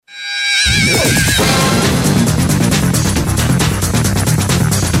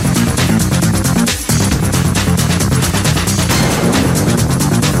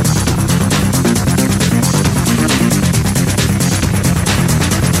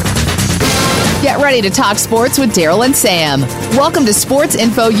Get ready to talk sports with Darryl and Sam. Welcome to Sports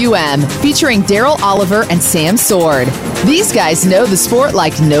Info UM, featuring Darryl Oliver and Sam Sword. These guys know the sport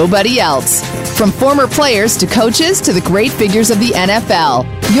like nobody else. From former players to coaches to the great figures of the NFL,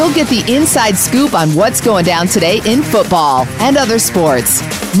 you'll get the inside scoop on what's going down today in football and other sports.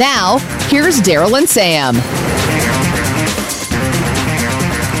 Now, here's Darryl and Sam.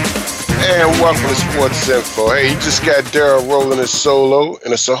 And welcome to Sports Info. Hey, you just got Darryl rolling his solo,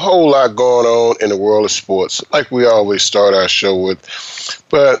 and it's a whole lot going on in the world of sports, like we always start our show with.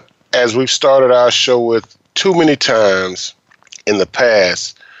 But as we've started our show with too many times in the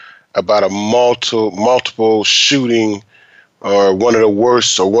past about a multiple shooting or one of the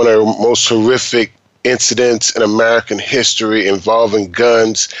worst or one of the most horrific incidents in American history involving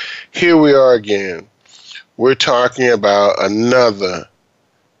guns, here we are again. We're talking about another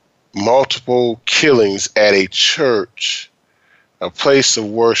multiple killings at a church, a place of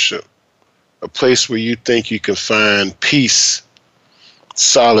worship, a place where you think you can find peace,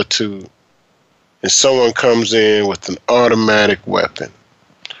 solitude, and someone comes in with an automatic weapon.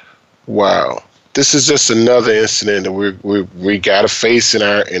 Wow. This is just another incident that we got to face in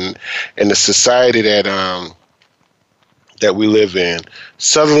the society that we live in.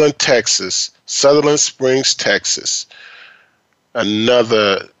 Sutherland Springs, Texas.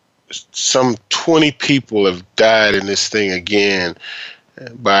 Some 20 people have died in this thing again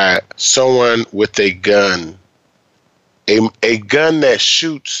by someone with a gun. A gun that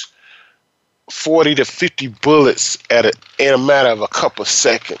shoots 40 to 50 bullets in a matter of a couple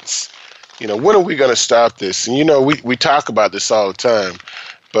seconds. You know, when are we going to stop this? And you know, we talk about this all the time,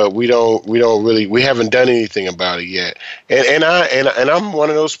 but we haven't done anything about it yet. And I'm one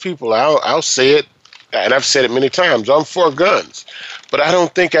of those people. I'll say it, and I've said it many times. I'm for guns, but I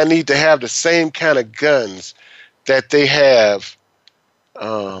don't think I need to have the same kind of guns that they have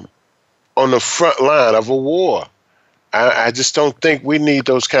on the front line of a war. I just don't think we need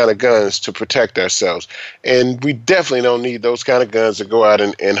those kind of guns to protect ourselves. And we definitely don't need those kind of guns to go out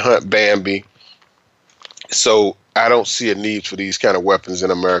and hunt Bambi. So I don't see a need for these kind of weapons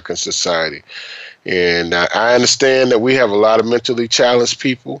in American society. And I understand that we have a lot of mentally challenged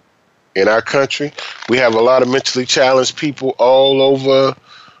people in our country. We have a lot of mentally challenged people all over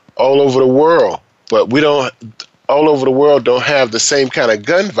the world. But all over the world don't have the same kind of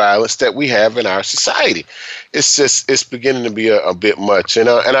gun violence that we have in our society. It's beginning to be a bit much. And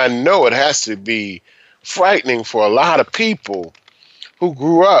I know it has to be frightening for a lot of people who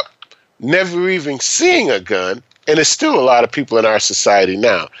grew up never even seeing a gun. And there's still a lot of people in our society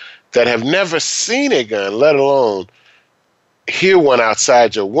now that have never seen a gun, let alone hear one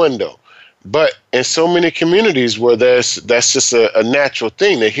outside your window. But in so many communities where that's just a natural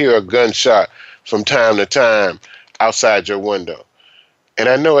thing to hear a gunshot from time to time outside your window. And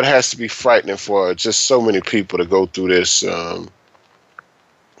I know it has to be frightening for just so many people to go through this,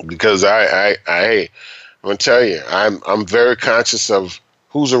 because I'm gonna tell you, I'm very conscious of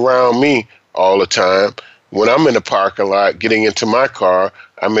who's around me all the time. When I'm in the parking lot getting into my car,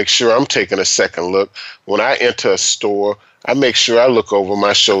 I make sure I'm taking a second look. When I enter a store, I make sure I look over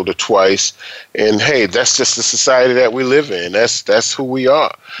my shoulder twice. And hey, that's just the society that we live in. That's who we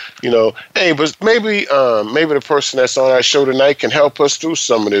are. You know, hey, but maybe the person that's on our show tonight can help us through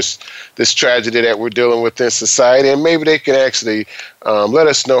some of this tragedy that we're dealing with in society. And maybe they can actually let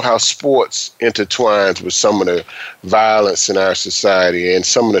us know how sports intertwines with some of the violence in our society and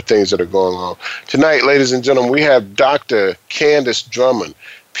some of the things that are going on. Tonight, ladies and gentlemen, we have Dr. Candace Drummond,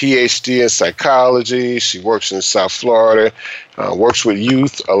 PhD in psychology. She works in South Florida, works with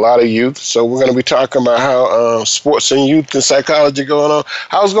youth, a lot of youth. So we're going to be talking about how sports and youth and psychology going on.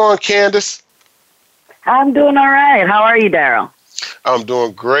 How's it going, Candace? I'm doing all right. How are you, Darryl? I'm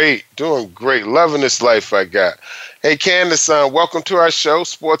doing great. Loving this life I got. Hey, Candace, welcome to our show,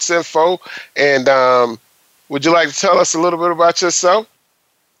 Sports Info. And would you like to tell us a little bit about yourself?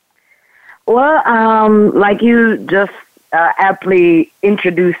 Well, like you just aptly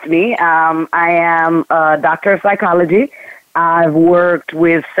introduced me. I am a doctor of psychology. I've worked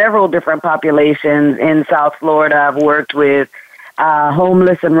with several different populations in South Florida. I've worked with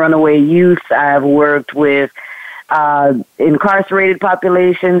homeless and runaway youth. I've worked with incarcerated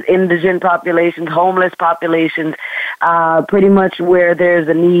populations, indigent populations, homeless populations. Pretty much where there's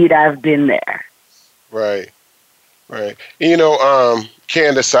a need, I've been there. Right. You know,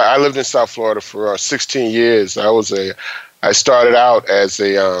 Candace, I lived in South Florida for 16 years. I was a I started out as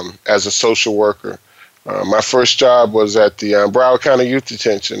a social worker. My first job was at the Broward County Youth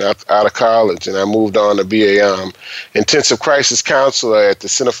Detention out of college, and I moved on to be a intensive crisis counselor at the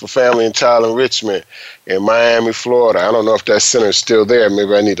Center for Family and Child Enrichment in Miami, Florida. I don't know if that center is still there.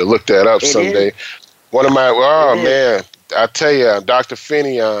 Maybe I need to look that up someday. Is. One of my, man, I tell you, Dr.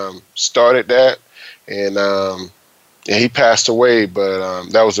 Finney started that, and he passed away, but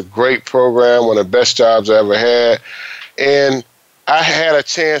that was a great program, one of the best jobs I ever had. And I had a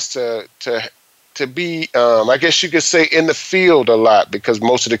chance to be, I guess you could say, in the field a lot, because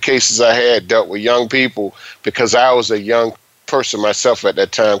most of the cases I had dealt with young people, because I was a young person myself at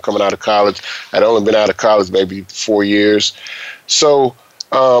that time coming out of college. I'd only been out of college maybe 4 years. So,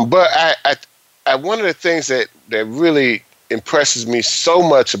 but I one of the things that really impresses me so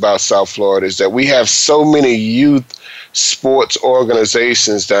much about South Florida is that we have so many youth sports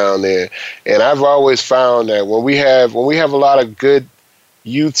organizations down there. And I've always found that when we have a lot of good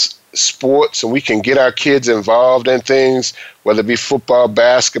youth sports and we can get our kids involved in things, whether it be football,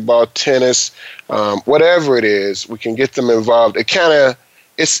 basketball, tennis, whatever it is, we can get them involved.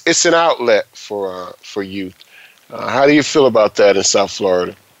 It's an outlet for youth. How do you feel about that in South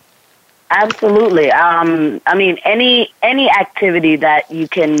Florida? Absolutely. I mean, any activity that you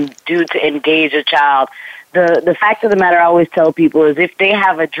can do to engage a child. The fact of the matter I always tell people is if they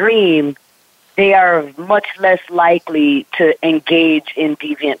have a dream, they are much less likely to engage in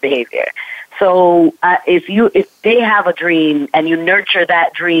deviant behavior. So if they have a dream and you nurture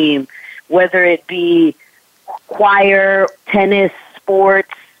that dream, whether it be choir, tennis,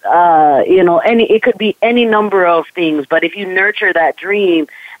 sports, it could be any number of things. But if you nurture that dream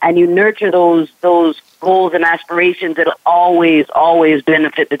and you nurture those goals and aspirations, it'll always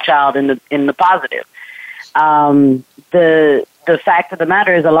benefit the child in the positive. The fact of the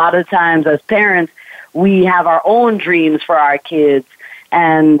matter is, a lot of times as parents, we have our own dreams for our kids,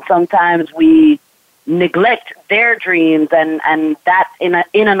 and sometimes we neglect their dreams, and that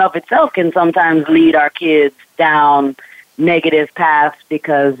in and of itself can sometimes lead our kids down negative paths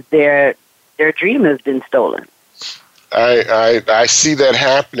because their dream has been stolen. I see that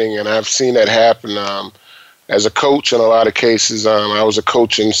happening, and I've seen that happen as a coach in a lot of cases. I was a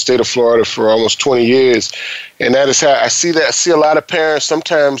coach in the state of Florida for almost 20 years, and that is how I see that. I see a lot of parents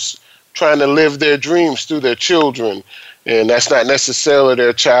sometimes trying to live their dreams through their children, and that's not necessarily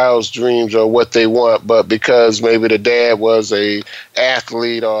their child's dreams or what they want, but because maybe the dad was a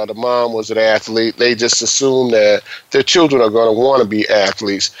athlete or the mom was an athlete, they just assume that their children are going to want to be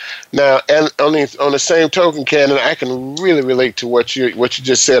athletes. Now, and on the same token, Candace, I can really relate to what you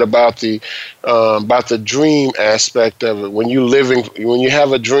just said about the dream aspect of it. When you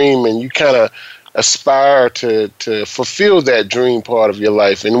have a dream and you kind of aspire to fulfill that dream part of your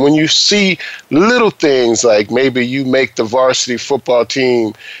life. And when you see little things like maybe you make the varsity football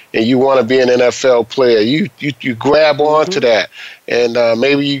team and you want to be an NFL player, you grab onto that. And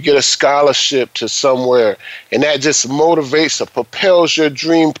maybe you get a scholarship to somewhere, and that just motivates or propels your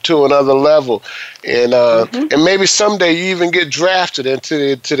dream to another level. And and maybe someday you even get drafted into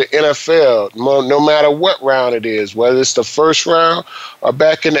the NFL, no matter what round it is, whether it's the first round or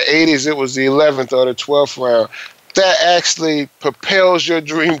back in the 80s it was the 11th or the 12th round. That actually propels your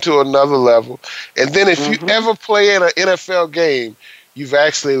dream to another level. And then if you ever play in an NFL game, you've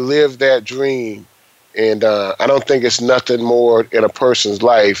actually lived that dream. And I don't think it's nothing more in a person's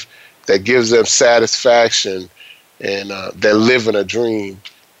life that gives them satisfaction and than living a dream.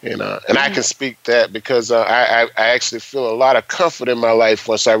 And I can speak that because I actually feel a lot of comfort in my life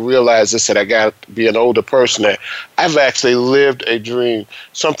once I realize this, that I got to be an older person, that I've actually lived a dream,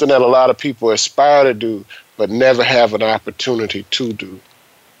 something that a lot of people aspire to do but never have an opportunity to do.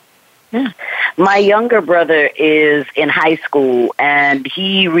 Yeah. My younger brother is in high school, and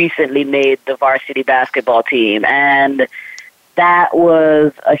he recently made the varsity basketball team, and that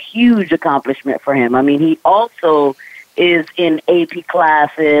was a huge accomplishment for him. I mean, he also is in AP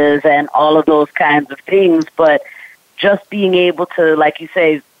classes and all of those kinds of things, but just being able to, like you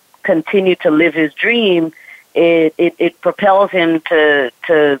say, continue to live his dream, it propels him to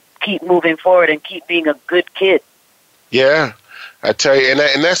keep moving forward and keep being a good kid. Yeah. I tell you,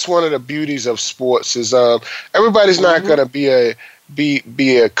 and that's one of the beauties of sports is everybody's not going to be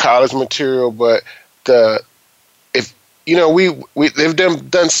a college material, but they've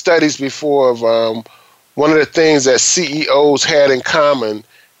done studies before of one of the things that CEOs had in common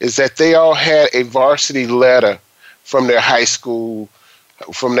is that they all had a varsity letter from their high school,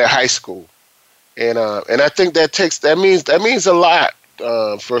 and I think that means a lot.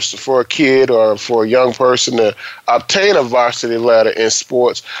 For a kid or for a young person to obtain a varsity letter in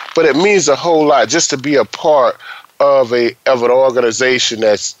sports, but it means a whole lot just to be a part of an organization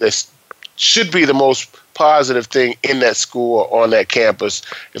that's should be the most positive thing in that school or on that campus.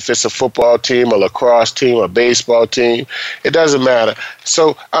 If it's a football team, a lacrosse team, a baseball team, it doesn't matter.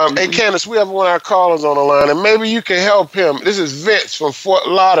 So, hey, Candace, we have one of our callers on the line, and maybe you can help him. This is Vince from Fort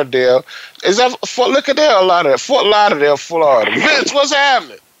Lauderdale. Is that Fort Lauderdale, Florida? Vince, what's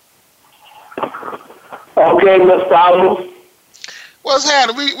happening? Okay, Mr. Oliver. What's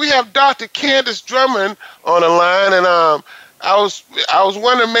happening? We have Dr. Candace Drummond on the line, and I was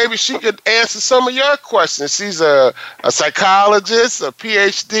wondering maybe she could answer some of your questions. She's a psychologist, a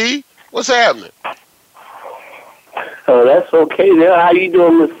PhD. What's happening? Oh, that's okay there. How you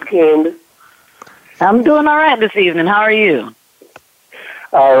doing, Mr. Candace? I'm doing all right this evening. How are you?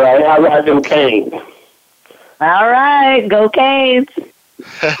 All right. How about them Canes? All right. Go Canes.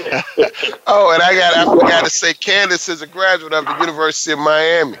 Oh, and I forgot to say, Candace is a graduate of the University of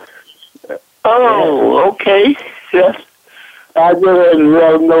Miami. Oh, okay. Yes. I just let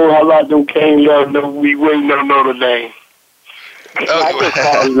them know how about them Canes. Let them know we waiting on Notre Dame. I just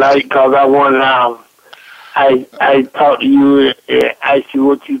called tonight because I wanted I talked to you and asked you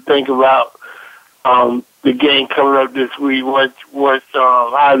what you think about the game coming up this week.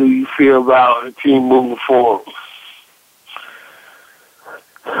 How do you feel about the team moving forward?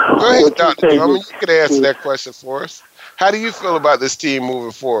 Go ahead, Dr. Drummond. You could answer that question for us. How do you feel about this team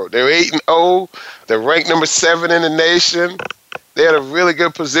moving forward? They're 8-0. They're ranked number 7 in the nation. They're in a really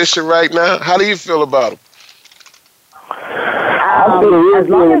good position right now. How do you feel about them? As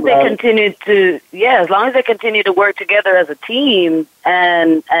long as they continue to work together as a team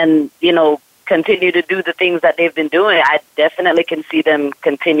and continue to do the things that they've been doing, I definitely can see them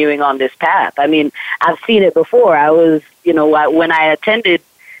continuing on this path. I mean, I've seen it before. I was, when I attended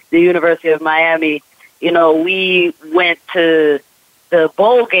the University of Miami, we went to the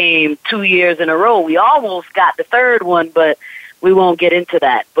bowl game 2 years in a row. We almost got the third one, but we won't get into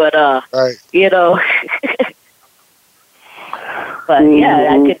that. But, right. But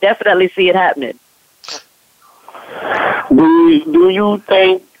yeah, I could definitely see it happening. Do you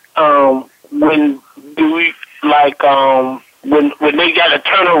think when they got a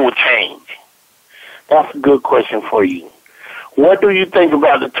turnover change? That's a good question for you. What do you think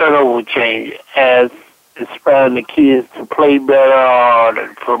about the turnover change as inspiring the kids to play better or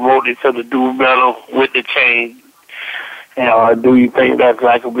to promote each other to do better with the change? Or do you think that's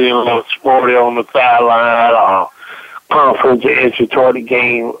like being a little sporty on the sideline or conference or entry toward the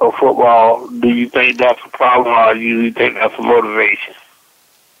game of football? Do you think that's a problem or do you think that's a motivation?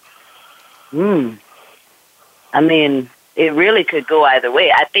 I mean, it really could go either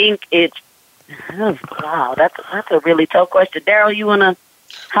way. I think wow, that's a really tough question. Darryl, you want to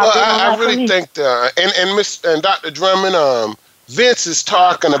hop in on that? I really think and Dr. Drummond, Vince is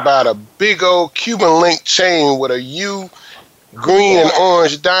talking about a big old Cuban link chain with a U, green and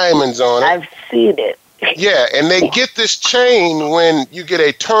orange diamonds on it. I've seen it. Yeah, and they get this chain when you get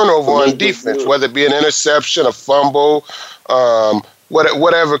a turnover on defense, whether it be an interception, a fumble,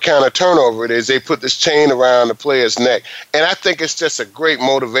 whatever kind of turnover it is. They put this chain around the player's neck. And I think it's just a great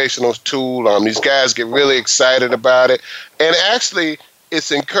motivational tool. These guys get really excited about it. And actually,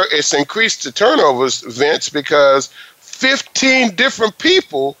 it's increased the turnovers, Vince, because 15 different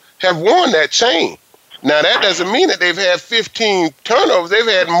people have worn that chain. Now, that doesn't mean that they've had 15 turnovers. They've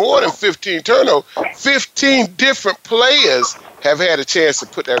had more than 15 turnovers. 15 different players have had a chance to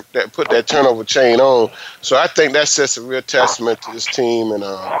put that turnover chain on. So I think that's just a real testament to this team and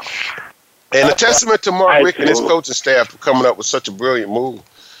a testament to Mark Richt and his coaching staff for coming up with such a brilliant move.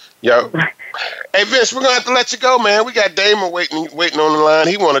 Yo. Hey, Vince, we're going to have to let you go, man. We got Damon waiting on the line.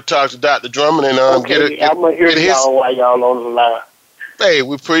 He want to talk to Dr. Drummond and I'm going to hear y'all while y'all on the line. Hey,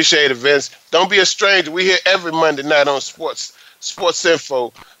 we appreciate it, Vince. Don't be a stranger. We here every Monday night on Sports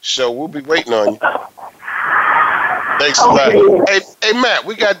Info Show. We'll be waiting on you. Thanks a lot. Hey, Matt,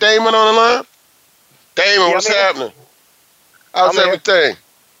 we got Damon on the line. Damon, what's happening? How's everything?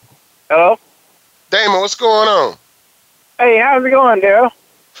 Hello? Damon, what's going on? Hey, how's it going, Darryl?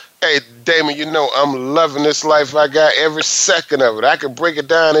 Hey, Damon, I'm loving this life I got every second of it. I can break it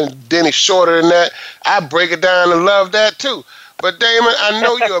down and any shorter than that. I break it down and love that too. But Damon, I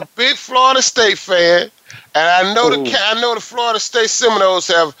know you're a big Florida State fan, and I know the Florida State Seminoles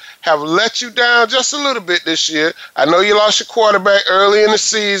have let you down just a little bit this year. I know you lost your quarterback early in the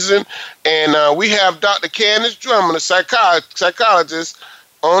season, and we have Dr. Candace Drummond, a psychologist,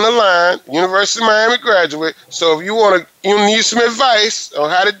 on the line, University of Miami graduate. So if you need some advice on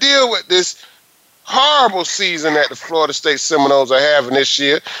how to deal with this horrible season that the Florida State Seminoles are having this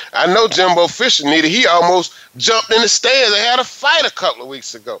year. I know Jimbo Fisher he almost jumped in the stands and had a fight a couple of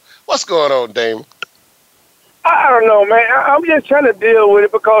weeks ago. What's going on, Damon? I don't know, man. I'm just trying to deal with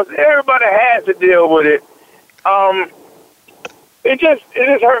it because everybody has to deal with it. It just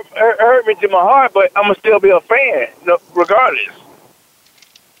hurt me to my heart, but I'm gonna still be a fan, regardless.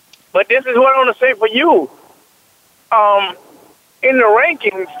 But this is what I want to say for you. In the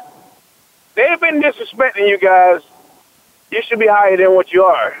rankings, they've been disrespecting you guys. You should be higher than what you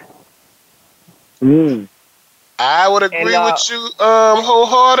are. I would agree with you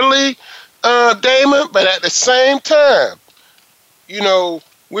wholeheartedly, Damon, but at the same time, you know,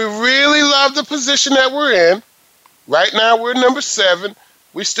 we really love the position that we're in. Right now, we're number 7.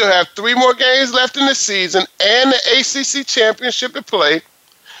 We still have 3 more games left in the season and the ACC championship to play.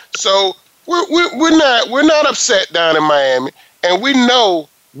 So we're not upset down in Miami, and we know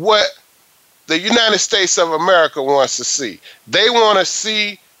what the United States of America wants to see. They want to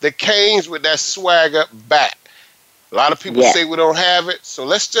see the Canes with that swagger back. A lot of people say we don't have it, so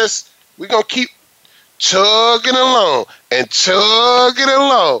we're going to keep chugging along and chugging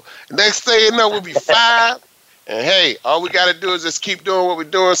along. Next thing you know, we'll be 5. And hey, all we got to do is just keep doing what we're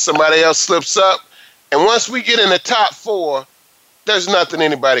doing. Somebody else slips up. And once we get in the top 4, there's nothing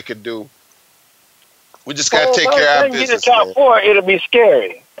anybody could do. We just got to take care of our business. Get in the top 4, it'll be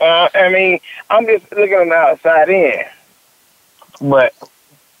scary. I mean, I'm just looking on the outside in. But,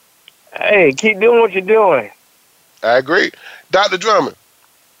 hey, keep doing what you're doing. I agree. Dr. Drummond.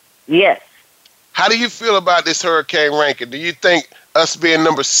 Yes. How do you feel about this hurricane ranking? Do you think us being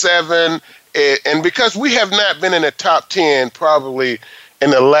number 7, and because we have not been in the top 10 probably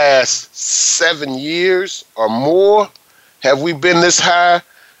in the last 7 years or more, have we been this high?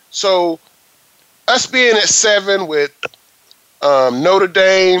 So us being at 7 with Notre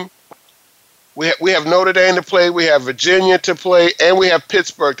Dame, we have Notre Dame to play, we have Virginia to play, and we have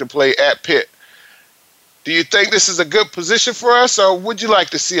Pittsburgh to play at Pitt. Do you think this is a good position for us, or would you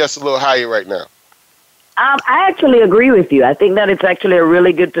like to see us a little higher right now? I actually agree with you. I think that it's actually a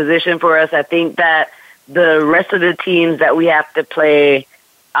really good position for us. I think that the rest of the teams that we have to play,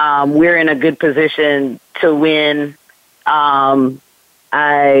 we're in a good position to win. I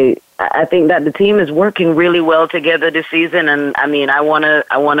think that the team is working really well together this season, and I mean, I want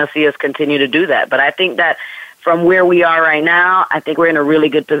to see us continue to do that. But I think that from where we are right now, I think we're in a really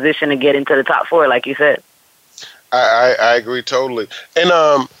good position to get into the top 4, like you said. I agree totally. And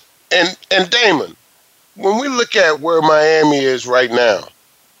Damon, when we look at where Miami is right now,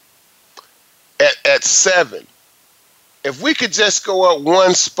 at 7, if we could just go up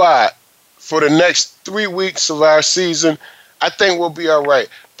 1 spot for the next 3 weeks of our season, I think we'll be all right.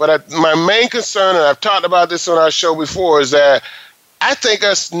 But my main concern, and I've talked about this on our show before, is that I think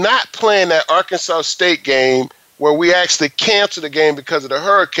us not playing that Arkansas State game where we actually canceled the game because of the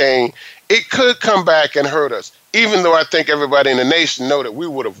hurricane, it could come back and hurt us. Even though I think everybody in the nation know that we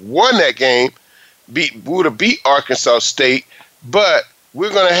would have won that game, we would have beat Arkansas State, but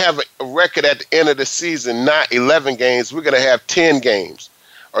we're going to have a record at the end of the season, not 11 games. We're going to have 10 games.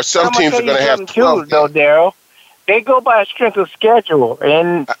 Or some teams are going to have 12 games. Though, Darryl, they go by strength of schedule,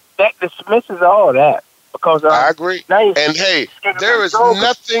 and that dismisses all that. Because I agree. And, hey, there is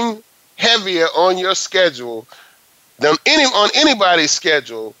nothing heavier on your schedule than on anybody's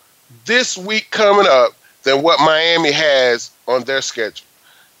schedule this week coming up than what Miami has on their schedule.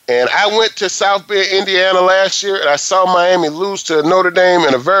 And I went to South Bend, Indiana last year, and I saw Miami lose to Notre Dame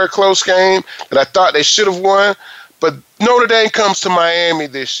in a very close game that I thought they should have won. But Notre Dame comes to Miami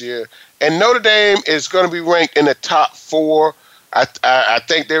this year, and Notre Dame is going to be ranked in the top 4. I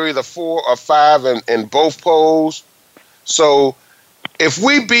think they're either 4 or 5 in both polls. So if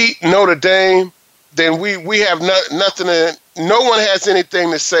we beat Notre Dame, then we have nothing. No one has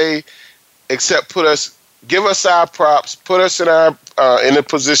anything to say except give us our props, put us in in the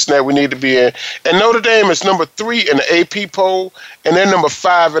position that we need to be in. And Notre Dame is number 3 in the AP poll, and they're number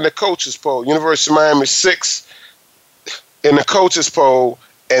 5 in the coaches poll. University of Miami 6 in the coaches poll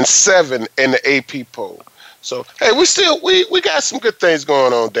and 7 in the AP poll. So hey, we got some good things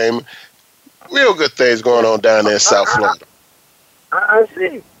going on, Damon. Real good things going on down there in South Florida. I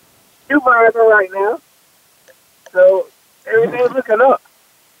see. You're vibing right now, so everything's looking up.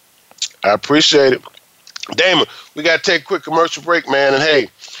 I appreciate it. Damon, we got to take a quick commercial break, man. And, hey,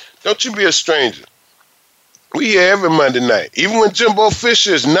 don't you be a stranger. We here every Monday night. Even when Jimbo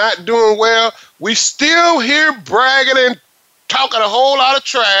Fisher is not doing well, we still here bragging and talking a whole lot of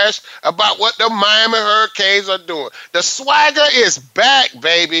trash about what the Miami Hurricanes are doing. The swagger is back,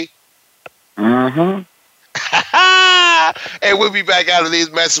 baby. Mm-hmm. And we'll be back out of these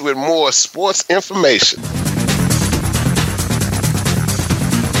messages with more sports information.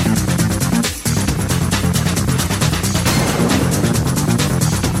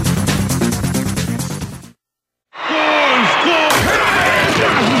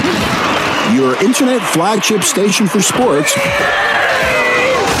 your internet flagship station for sports.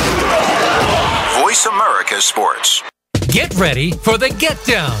 Voice America Sports. Get ready for the Get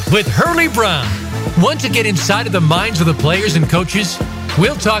Down with Hurley Brown. Want to get inside of the minds of the players and coaches?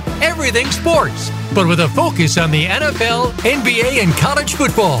 We'll talk everything sports, but with a focus on the NFL, NBA, and college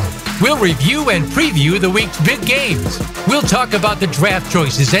football. We'll review and preview the week's big games. We'll talk about the draft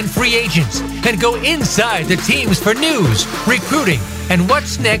choices and free agents and go inside the teams for news, recruiting, and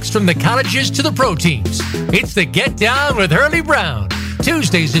what's next from the colleges to the pro teams. It's the Get Down with Hurley Brown.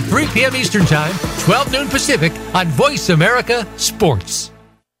 Tuesdays at 3 p.m. Eastern Time, 12 noon Pacific on Voice America Sports.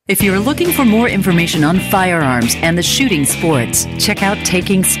 If you're looking for more information on firearms and the shooting sports, check out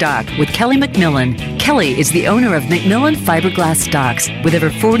Taking Stock with Kelly McMillan. Kelly is the owner of McMillan Fiberglass Stocks with over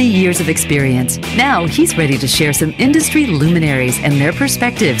 40 years of experience. Now he's ready to share some industry luminaries and their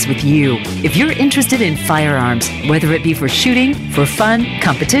perspectives with you. If you're interested in firearms, whether it be for shooting, for fun,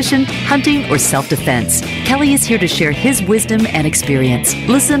 competition, hunting, or self-defense, Kelly is here to share his wisdom and experience.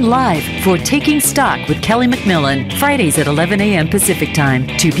 Listen live for Taking Stock with Kelly McMillan, Fridays at 11 a.m. Pacific Time,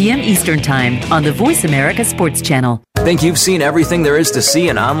 2 p.m. Eastern Time on the Voice America Sports Channel. Think you've seen everything there is to see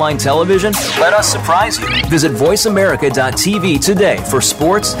in online television? Let us surprise you. Visit voiceamerica.tv today for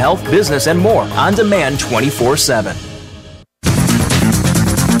sports, health, business, and more on demand 24/7.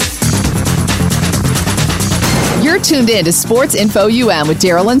 You're tuned in to Sports Info UM with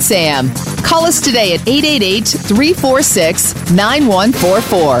Darryl and Sam. Call us today at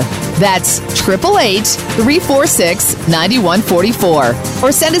 888-346-9144. That's 888-346-9144.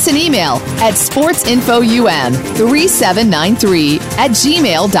 Or send us an email at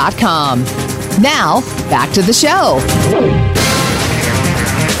sportsinfoum3793@gmail.com. Now, back to the show.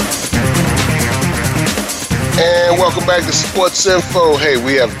 And welcome back to Sports Info. Hey,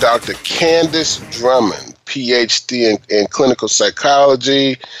 we have Dr. Candace Drummond, PhD in clinical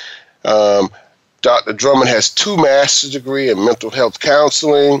psychology. Dr. Drummond has 2 master's degrees in mental health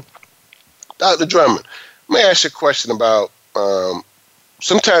counseling. Dr. Drummond, let me ask you a question about,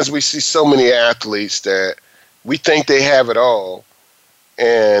 sometimes we see so many athletes that we think they have it all,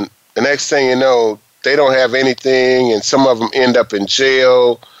 and the next thing you know, they don't have anything, and some of them end up in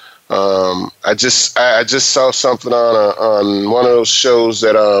jail. I just saw something on one of those shows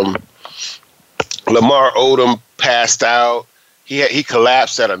that Lamar Odom passed out. He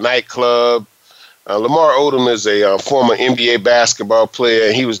collapsed at a nightclub. Lamar Odom is a former NBA basketball player,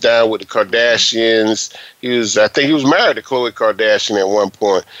 and he was down with the Kardashians. I think he was married to Khloe Kardashian at one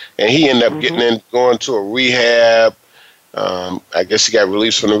point, and he ended up going to a rehab. I guess he got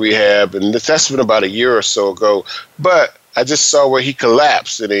released from the rehab, and that's been about a year or so ago. But I just saw where he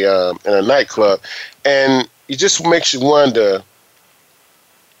collapsed in a nightclub, and it just makes you wonder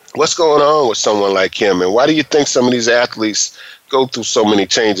what's going on with someone like him, and why do you think some of these athletes go through so many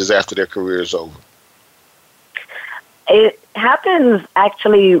changes after their career is over? It happens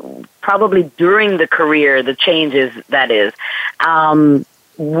actually probably during the career, the changes, that is.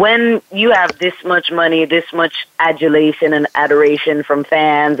 When you have this much money, this much adulation and adoration from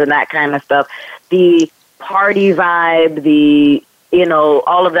fans and that kind of stuff, the party vibe,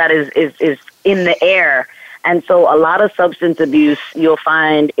 all of that is in the air. And so a lot of substance abuse you'll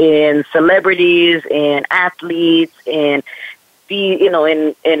find in celebrities, in athletes, in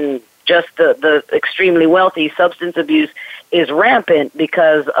just the extremely wealthy. Substance abuse is rampant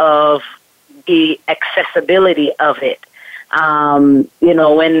because of the accessibility of it. When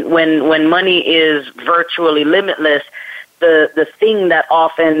money is virtually limitless, the thing that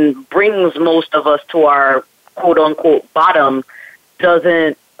often brings most of us to our quote unquote bottom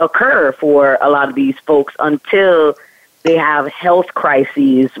doesn't occur for a lot of these folks until they have health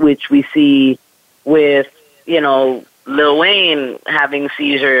crises, which we see with, Lil Wayne having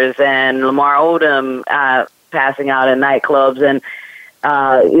seizures and Lamar Odom passing out in nightclubs, and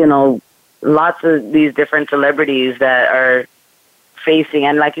lots of these different celebrities that are facing,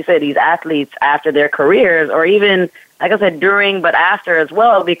 and like you said, these athletes after their careers, or even, like I said, during but after as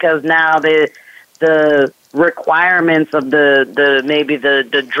well, because now the requirements of the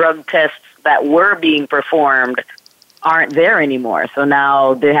drug tests that were being performed aren't there anymore. So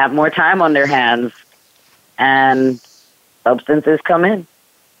now they have more time on their hands, and substances come in.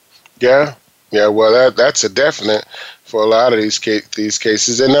 Yeah. Well, that's a definite for a lot of these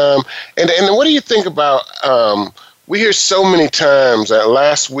cases. And what do you think about? We hear so many times.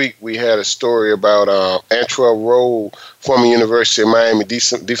 Last week we had a story about Antrell Rolle, former University of Miami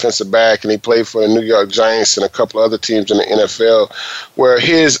defensive back, and he played for the New York Giants and a couple other teams in the NFL, where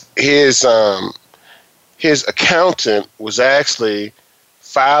his accountant was actually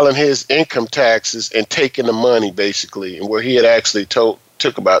filing his income taxes and taking the money, basically, and where he had actually told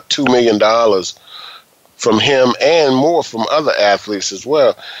took about $2 million from him and more from other athletes as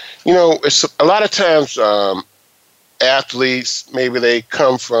well. You know, it's a lot of times athletes, maybe they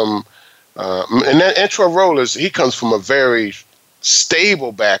come from, and then Intro Rollers, he comes from a very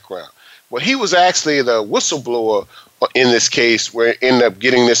stable background. Well, he was actually the whistleblower in this case, where he ended up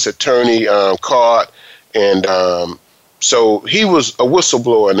getting this attorney caught, and so he was a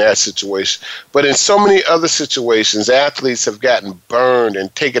whistleblower in that situation. But in so many other situations, athletes have gotten burned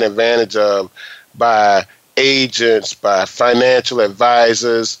and taken advantage of by agents, by financial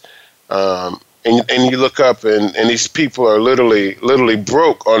advisors, and you look up and these people are literally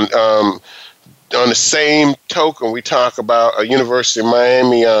broke. On the same token, we talk about a University of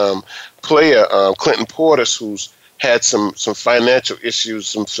Miami player, Clinton Portis, who's had some financial issues,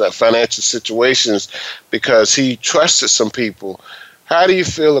 some financial situations because he trusted some people. How do you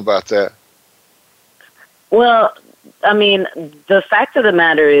feel about that? Well, I mean, the fact of the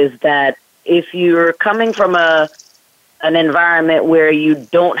matter is that if you're coming from an environment where you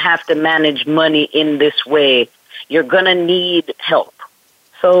don't have to manage money in this way, you're going to need help.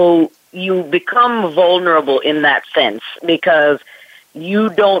 So you become vulnerable in that sense because you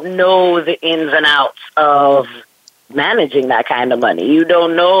don't know the ins and outs of managing that kind of money. You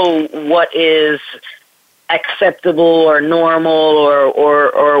don't know what is acceptable or normal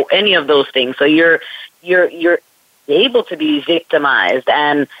or any of those things. So you're able to be victimized,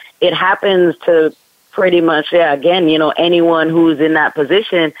 and it happens to pretty much, again, anyone who's in that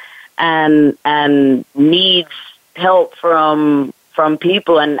position and needs help from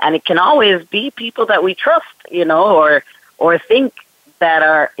people, and it can always be people that we trust, or think that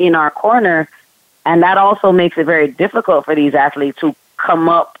are in our corner. And that also makes it very difficult for these athletes who come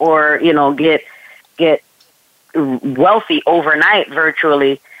up or, get wealthy overnight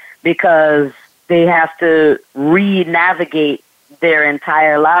virtually, because they have to re-navigate their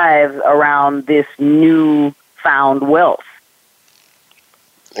entire lives around this newfound wealth.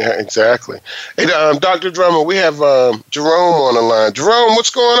 Yeah, exactly. Hey, Dr. Drummond, we have Jerome on the line. Jerome, what's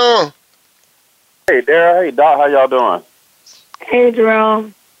going on? Hey, Darryl. Hey, Doc. How y'all doing? Hey,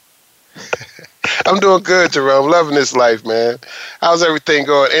 Jerome. I'm doing good, Jerome. Loving this life, man. How's everything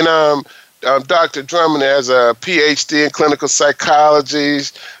going? And Dr. Drummond has a PhD in clinical psychology.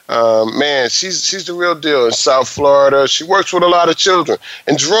 Man, she's the real deal in South Florida. She works with a lot of children.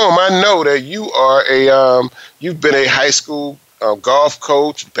 And Jerome, I know that you are you've been a high school golf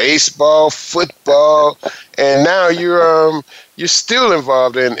coach, baseball, football, and now you're still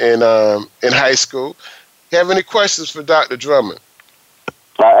involved in high school. You have any questions for Dr. Drummond?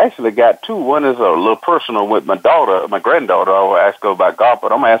 I actually got two. One is a little personal with my granddaughter. I will ask her about golf,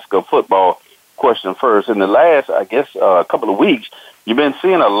 but I'm going to ask her a football question first. In the last, I guess, couple of weeks, you've been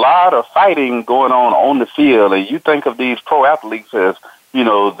seeing a lot of fighting going on the field, and you think of these pro athletes as,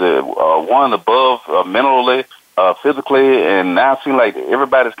 the one above mentally, physically, and now it seems like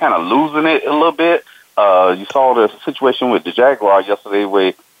everybody's kind of losing it a little bit. You saw the situation with the Jaguars yesterday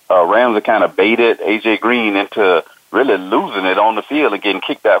where Ramsey kind of baited A.J. Green into really losing it on the field and getting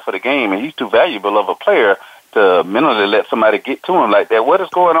kicked out for the game, and he's too valuable of a player to mentally let somebody get to him like that. What is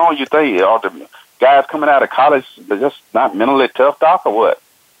going on, you think? Are the guys coming out of college just not mentally tough, Doc, or what?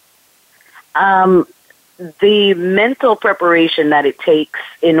 The mental preparation that it takes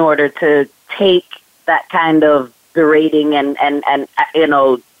in order to take that kind of berating and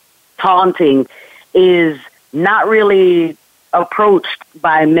taunting is not really approached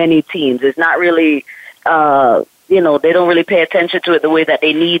by many teams. It's not really they don't really pay attention to it the way that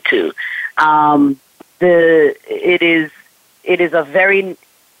they need to. It is a very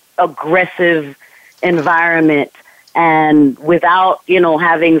aggressive environment, and without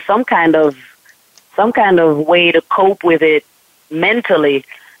having some kind of way to cope with it mentally,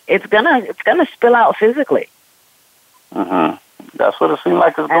 it's gonna spill out physically. That's what it seems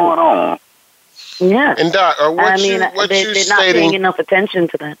like is going on. Yeah. And Doc, they're not paying enough attention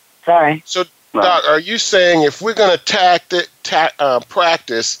to that. Sorry. So, Doc, are you saying if we're going to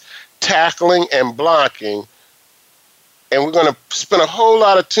practice tackling and blocking, and we're going to spend a whole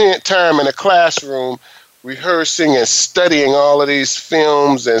lot of time in a classroom rehearsing and studying all of these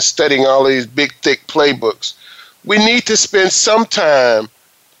films and studying all of these big, thick playbooks, we need to spend some time,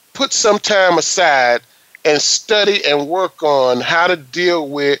 put some time aside, and study and work on how to deal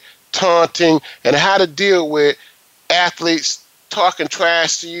with taunting and how to deal with athletes talking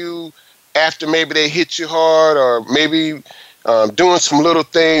trash to you after maybe they hit you hard, or maybe doing some little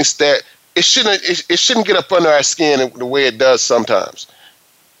things that it shouldn't get up under our skin the way it does sometimes.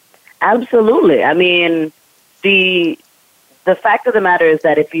 Absolutely. I mean, the fact of the matter is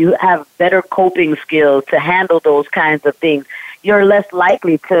that if you have better coping skills to handle those kinds of things, you're less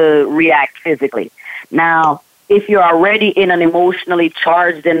likely to react physically. Now, if you're already in an emotionally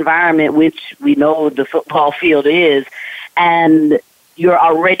charged environment, which we know the football field is, and you're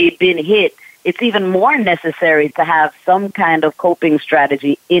already been hit, it's even more necessary to have some kind of coping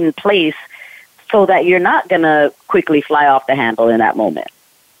strategy in place so that you're not going to quickly fly off the handle in that moment.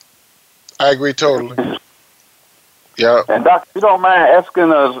 I agree totally. Yeah. And Doc, if you don't mind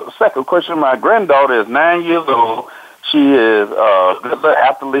asking a second question, my granddaughter is 9 years old. She is a good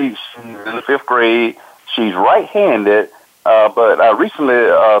athlete. She's in the 5th grade. She's right-handed, but I recently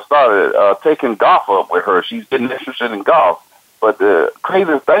started taking golf up with her. She's getting interested in golf. But the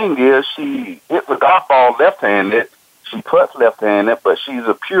craziest thing is she hits a golf ball left-handed. She puts left-handed, but she's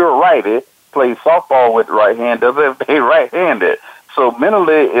a pure righty, plays softball with the right hand, does everything right-handed. So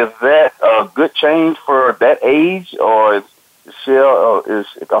mentally, is that a good change for that age, or is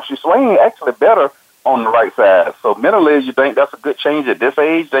she swinging actually better on the right side? So mentally, you think that's a good change at this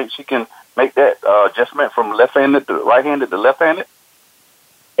age? Think she can make that adjustment from left-handed to right-handed to left-handed?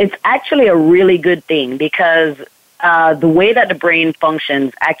 It's actually a really good thing because the way that the brain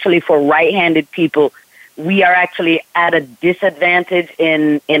functions, actually for right-handed people, we are actually at a disadvantage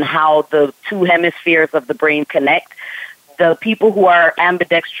in how the two hemispheres of the brain connect. The people who are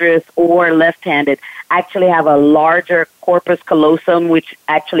ambidextrous or left-handed actually have a larger corpus callosum, which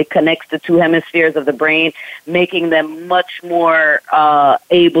actually connects the two hemispheres of the brain, making them much more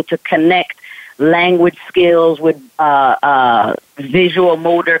able to connect language skills with visual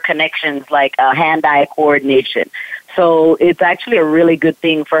motor connections like hand-eye coordination. So it's actually a really good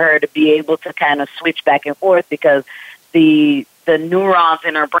thing for her to be able to kind of switch back and forth because the neurons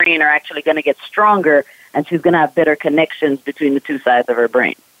in her brain are actually going to get stronger, and she's going to have better connections between the two sides of her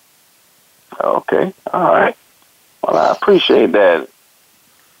brain. Okay. All right. Well, I appreciate that.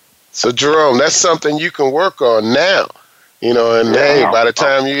 So, Jerome, that's something you can work on now. You know, and by the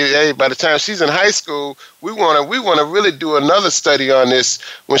time she's in high school, we want to really do another study on this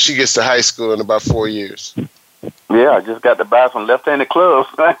when she gets to high school in about 4 years. Yeah, I just got to buy some left-handed clubs.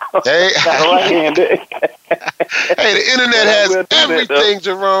 Hey, right-handed. Hey, the internet has everything,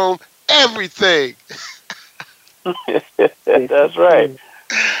 Jerome. Everything. That's right.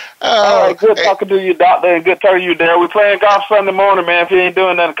 All right, good talking to you, Doctor, and good talking to you, Darryl. We're playing golf Sunday morning, man. If you ain't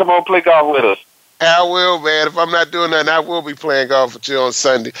doing nothing, come on, play golf with us. I will, man. If I'm not doing nothing, I will be playing golf with you on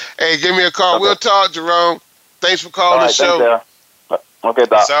Sunday. Hey, give me a call. Okay. We'll talk, Jerome. Thanks for calling the show. Thanks, okay,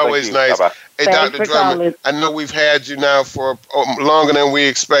 Doc. It's always nice. Bye-bye. Hey, Dr. Drummond, I know we've had you now for longer than we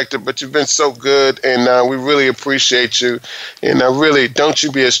expected, but you've been so good, and we really appreciate you. And really, don't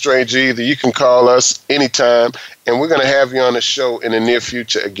you be a stranger either. You can call us anytime, and we're going to have you on the show in the near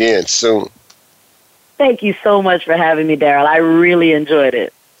future again soon. Thank you so much for having me, Darryl. I really enjoyed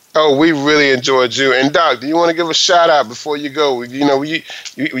it. Oh, we really enjoyed you. And, Doc, do you want to give a shout-out before you go? You know,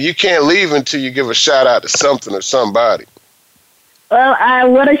 you can't leave until you give a shout-out to something or somebody. Well, I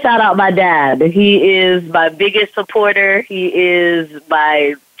want to shout out my dad. He is my biggest supporter. He is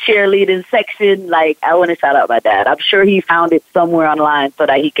my cheerleading section. Like, I want to shout out my dad. I'm sure he found it somewhere online so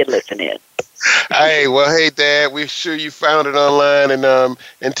that he could listen in. Hey, Dad, we're sure you found it online,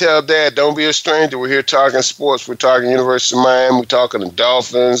 and tell Dad, don't be a stranger. We're here talking sports. We're talking University of Miami. We're talking the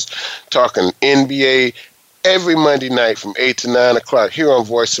Dolphins, talking NBA every Monday night from 8 to 9 o'clock here on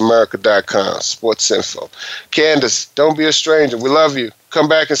VoiceAmerica.com, Sports Info. Candace, don't be a stranger. We love you. Come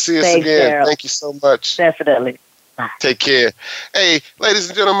back and see us again. Darryl. Thank you so much. Definitely. Take care. Hey, ladies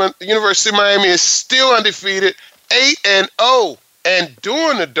and gentlemen, the University of Miami is still undefeated, 8-0. And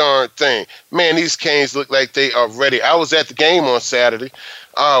doing the darn thing. Man, these Canes look like they are ready. I was at the game on Saturday.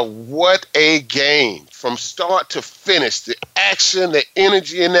 What a game. From start to finish. The action, the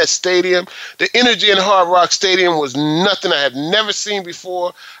energy in that stadium. The energy in Hard Rock Stadium was nothing I have never seen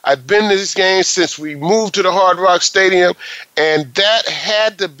before. I've been to this game since we moved to the Hard Rock Stadium, and that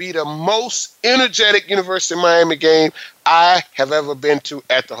had to be the most energetic University of Miami game I have ever been to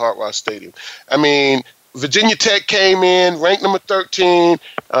at the Hard Rock Stadium. I mean, Virginia Tech came in, ranked number 13.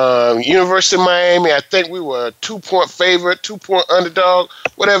 University of Miami, I think we were a 2-point favorite, 2-point underdog,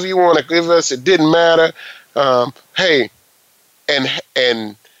 whatever you want to give us. It didn't matter. Hey,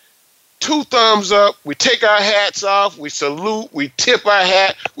 and 2 thumbs up. We take our hats off. We salute. We tip our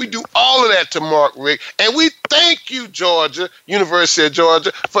hat. We do all of that to Mark Richt. And we thank you, Georgia, University of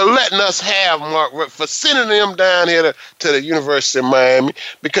Georgia, for letting us have Mark Richt, for sending him down here to the University of Miami.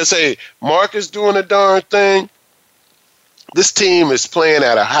 Because, hey, Mark is doing a darn thing. This team is playing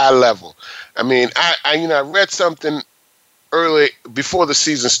at a high level. I mean, I read something early before the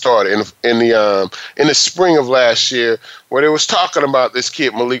season started in the spring of last year, where they was talking about this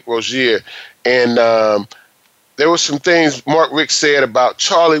kid Malik Rozier, and there were some things Mark Richt said about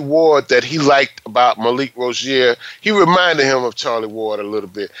Charlie Ward that he liked about Malik Rozier. He reminded him of Charlie Ward a little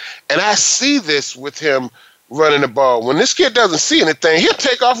bit. And I see this with him running the ball. When this kid doesn't see anything, he'll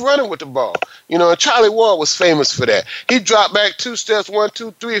take off running with the ball. You know, and Charlie Ward was famous for that. He dropped back 2 steps, 1,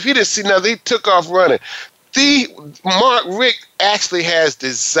 2, 3. If he didn't see nothing, he took off running. Mark Richt actually has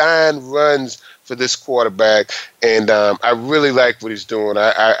designed runs for this quarterback, and I really like what he's doing.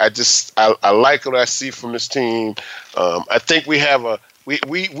 I like what I see from this team. I think we have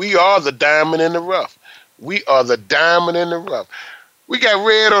we are the diamond in the rough. We are the diamond in the rough. We got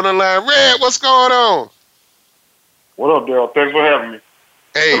Red on the line. Red, what's going on? What up, Darryl? Thanks for having me.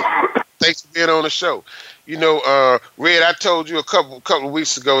 Hey, thanks for being on the show. You know, Red, I told you a couple of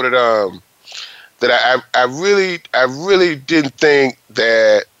weeks ago that I really didn't think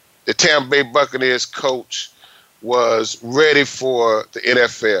that the Tampa Bay Buccaneers coach was ready for the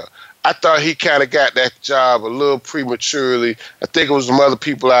NFL. I thought he kind of got that job a little prematurely. I think it was some other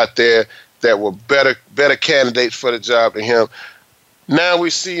people out there that were better candidates for the job than him. Now we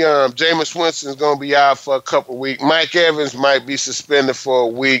see Jameis Winston's going to be out for a couple of weeks. Mike Evans might be suspended for a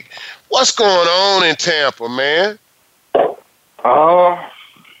week. What's going on in Tampa, man?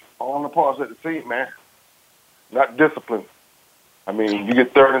 On the parts of the team, man. Not discipline. I mean, you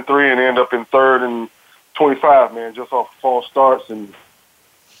get 3rd and 3 and end up in 3rd and 25, man, just off false starts and,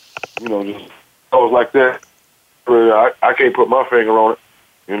 you know, just goes like that. I can't put my finger on it,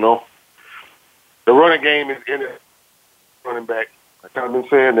 you know. The running game is in it. Running back. I kind of been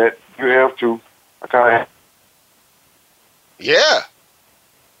saying that you have to. I kind of have. Yeah.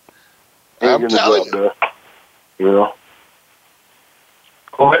 I'm telling you. You know.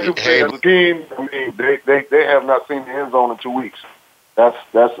 Well, as a team, I mean, they have not seen the end zone in 2 weeks. That's.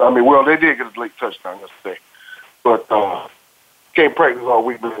 I mean, well, they did get a late touchdown yesterday, but can't practice all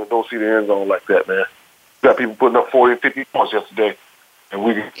week and don't see the end zone like that, man. Got people putting up 40 and 50 points yesterday, and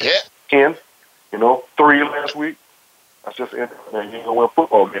we get 10, 3 last week. That's just it, man. You ain't gonna win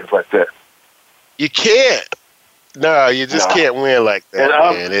football games like that. You can't. No, you just can't win like that.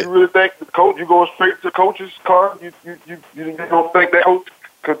 And you really think the coach? You going straight to the coach's car? You don't think that coach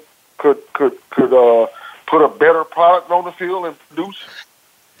could put a better product on the field and produce?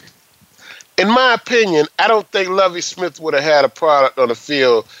 In my opinion, I don't think Lovie Smith would have had a product on the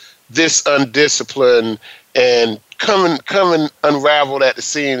field this undisciplined and coming unraveled at the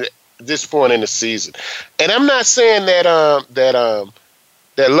seams at this point in the season. And I'm not saying that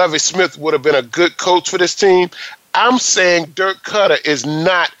Lovie Smith would have been a good coach for this team. I'm saying Dirk Cutter is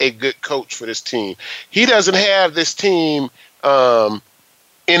not a good coach for this team. He doesn't have this team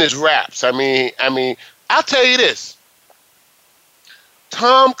in his wraps. I mean, I'll tell you this.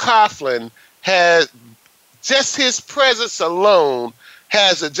 Tom Coughlin has, just his presence alone,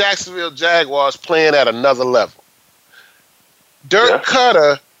 has the Jacksonville Jaguars playing at another level. Dirk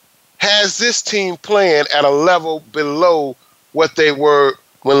Cutter has this team playing at a level below what they were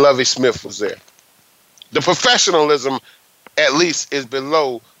when Lovie Smith was there. The professionalism, at least, is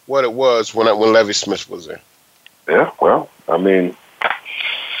below what it was when Lovie Smith was there. Yeah, well, I mean,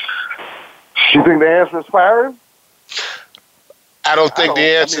 you think the answer is firing? I don't think the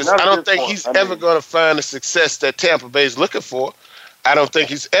answer is. I don't think he's ever going to find the success that Tampa Bay is looking for. I don't think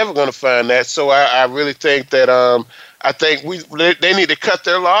he's ever going to find that. So I really think that they need to cut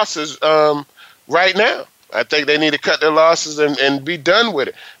their losses right now. I think they need to cut their losses and be done with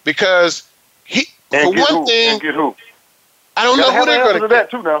it. Because I don't know who they're going to get.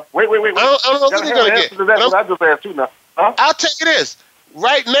 That too now. Wait. I don't know who they're going to get. I just asked too now. Huh? I'll tell you this.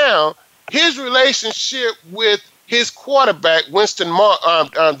 Right now, his relationship with his quarterback,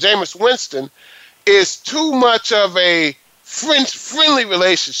 Jameis Winston, is too much of a friendly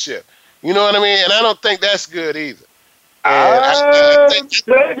relationship. You know what I mean? And I don't think that's good either. And I think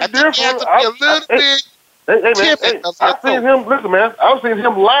you have to be a little bit. I've seen him. Listen, man. I've seen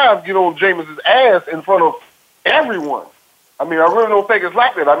him live get on Jameis's ass in front of everyone. I mean, I really don't think it's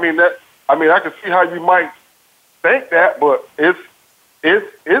like that. I mean, I can see how you might think that, but it's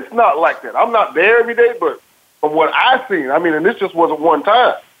not like that. I'm not there every day, but from what I've seen, I mean, and this just wasn't one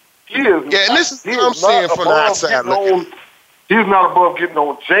time. He is. Yeah, and this is what I'm saying from the outside looking. He's not above getting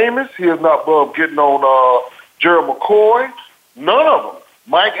on Jameis. He is not above getting on Gerald McCoy. None of them.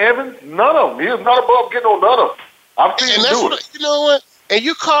 Mike Evans. None of them. He is not above getting on none of them. I've seen him do it. You know what? And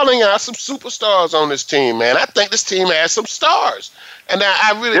you're calling out some superstars on this team, man. I think this team has some stars. And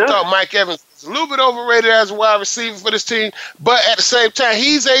I really thought Mike Evans was a little bit overrated as a wide receiver for this team. But at the same time,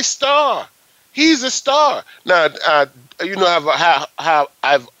 he's a star. He's a star. Now, you know how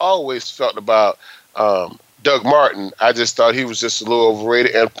I've always felt about Doug Martin. I just thought he was just a little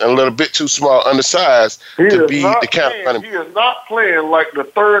overrated and a little bit too small, undersized to be the kind of running back. He is not playing like the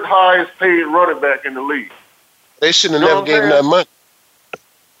third highest paid running back in the league. They shouldn't have never gave him that money.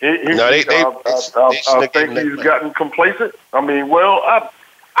 I think he's gotten complacent. I mean, well, I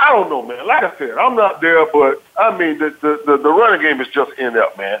don't know, man. Like I said, I'm not there, but I mean, the running game is just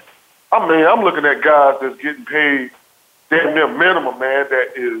inept, man. I mean, I'm looking at guys that's getting paid damn near minimum, man,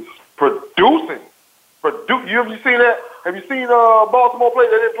 that is producing. Have you seen that? Have you seen Baltimore play?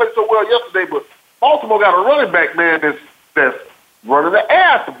 They didn't play so well yesterday, but Baltimore got a running back, man, that's running the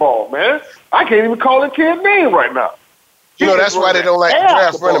ass the ball, man. I can't even call that kid's name right now. You know, that's why they don't like to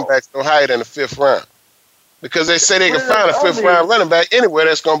draft running backs no higher than the 5th round. Because they say they can find a 5th round running back anywhere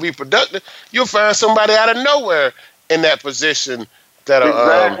that's going to be productive. You'll find somebody out of nowhere in that position that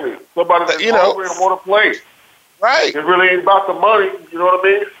exactly. Somebody that's hungry and want to play. Right. It really ain't about the money. You know what I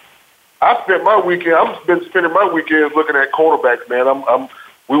mean? I've been spending my weekends looking at quarterbacks, man.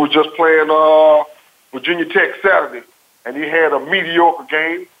 We were just playing Virginia Tech Saturday, and he had a mediocre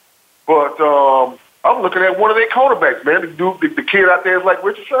game. But I'm looking at one of their quarterbacks, man. The kid out there is like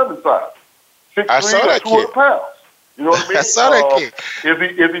Richard Sherman's size. 6'3", 200 pounds. You know what I mean? I saw that kid.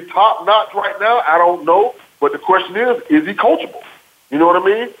 Is he top notch right now? I don't know. But the question is he coachable? You know what I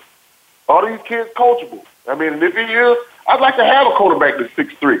mean? Are these kids coachable? I mean, and if he is, I'd like to have a quarterback that's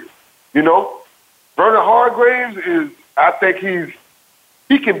 6'3". You know, Vernon Hargreaves I think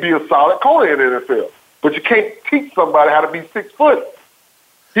he can be a solid corner in the NFL, but you can't teach somebody how to be 6 foot.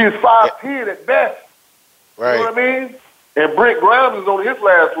 He's 5'10" at best. Right. You know what I mean? And Brent Grimes is on his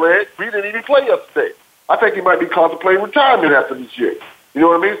last leg. He didn't even play yesterday. I think he might be contemplating retirement after this year. You know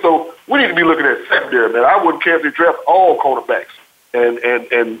what I mean? So we need to be looking at secondary, man. I wouldn't care if they draft all cornerbacks and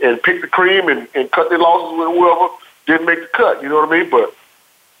pick the cream and cut their losses with whoever didn't make the cut. You know what I mean? But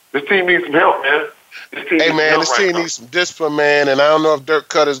this team needs some help, man. This team needs some discipline, man, and I don't know if Dirk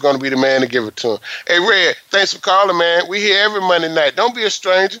Cutter's going to be the man to give it to him. Hey, Red, thanks for calling, man. We here every Monday night. Don't be a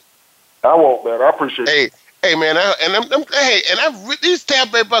stranger. I won't, man. I appreciate it. Hey, man, these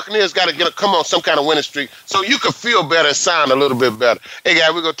Tampa Bay Buccaneers got to come on some kind of winning streak so you can feel better and sound a little bit better. Hey,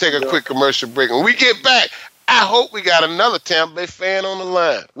 guys, we're going to take a quick commercial break. When we get back, I hope we got another Tampa Bay fan on the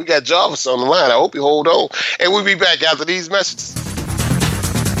line. We got Jarvis on the line. I hope you hold on. And we'll be back after these messages.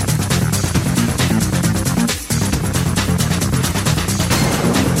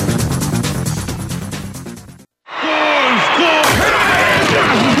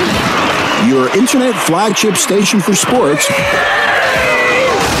 Your internet flagship station for sports.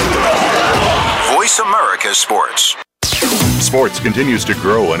 Voice America Sports. Sports continues to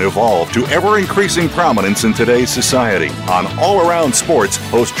grow and evolve to ever-increasing prominence in today's society. On All Around Sports,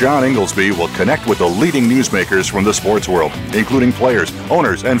 host John Inglesby will connect with the leading newsmakers from the sports world, including players,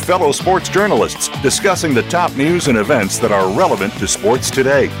 owners, and fellow sports journalists, discussing the top news and events that are relevant to sports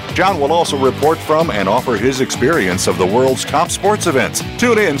today. John will also report from and offer his experience of the world's top sports events.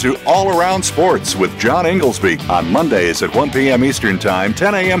 Tune in to All Around Sports with John Inglesby on Mondays at 1 p.m. Eastern Time,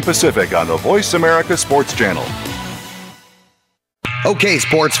 10 a.m. Pacific on the Voice America Sports Channel. Okay,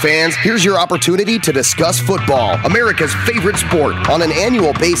 sports fans, here's your opportunity to discuss football, America's favorite sport. On an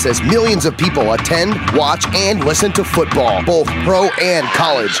annual basis, millions of people attend, watch, and listen to football, both pro and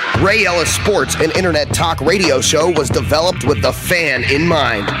college. Ray Ellis Sports, an internet talk radio show, was developed with the fan in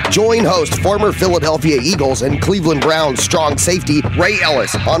mind. Join host, former Philadelphia Eagles and Cleveland Browns strong safety Ray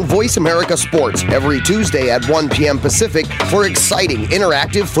Ellis on Voice America Sports every Tuesday at 1 p.m. Pacific for exciting,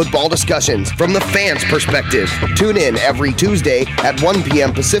 interactive football discussions from the fans' perspective. Tune in every Tuesday at 1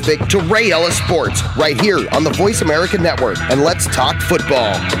 p.m. Pacific to Ray Ellis Sports right here on the Voice America Network, and let's talk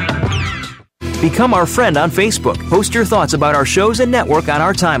football. Become our friend on Facebook. Post your thoughts about our shows and network on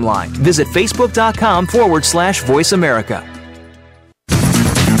our timeline. Visit facebook.com/Voice America.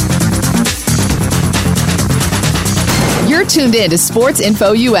 You're tuned in to Sports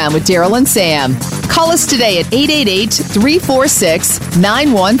Info UM with Darryl and Sam. Call us today at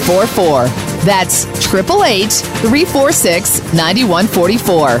 888-346-9144. That's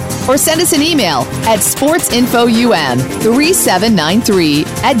 888-346-9144. Or send us an email at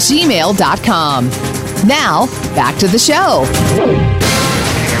sportsinfoum3793@gmail.com. Now, back to the show.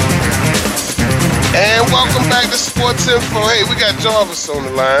 And welcome back to Sports Info. Hey, we got Jarvis on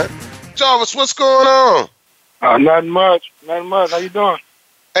the line. Jarvis, what's going on? Nothing much. How you doing?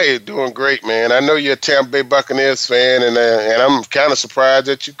 Hey, doing great, man. I know you're a Tampa Bay Buccaneers fan, and I'm kind of surprised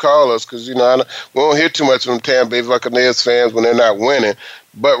that you call us because, we don't hear too much from Tampa Bay Buccaneers fans when they're not winning.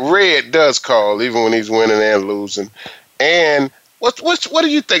 But Red does call, even when he's winning and losing. And what do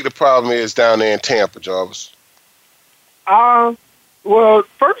you think the problem is down there in Tampa, Jarvis? Well,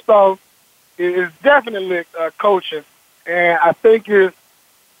 first off, is definitely coaching, and I think it's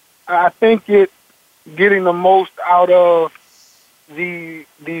getting the most out of the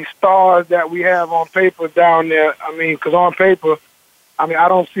stars that we have on paper down there. I mean, because on paper, I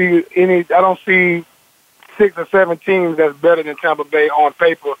don't see 6 or 7 teams that's better than Tampa Bay on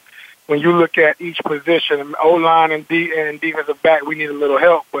paper. When you look at each position, O-line and defensive back, we need a little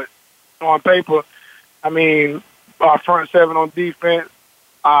help. But on paper, I mean, our front 7 on defense,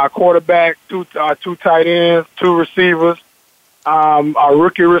 our quarterback, 2 tight ends, 2 receivers, our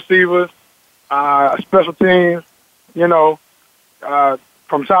rookie receivers, special teams,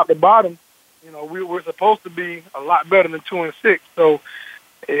 from top to bottom, we're supposed to be a lot better than 2 and 6. So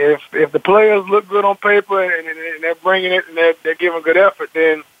if the players look good on paper and they're bringing it and they're giving good effort,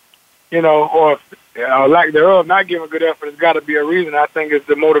 then or lack thereof, not giving good effort, there's got to be a reason. I think it's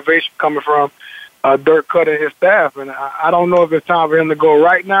the motivation coming from Dirk Cutter and his staff, and I don't know if it's time for him to go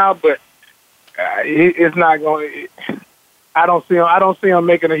right now, but it's not going. I don't see him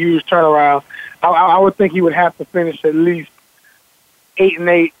making a huge turnaround. I would think he would have to finish at least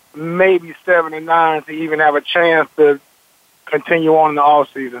 8-8, maybe 7-9 to even have a chance to continue on in the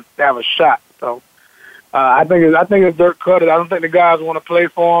off season, to have a shot. So I think it's Dirk Cutter. I don't think the guys want to play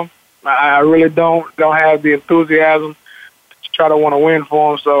for him. I really don't have the enthusiasm to try to want to win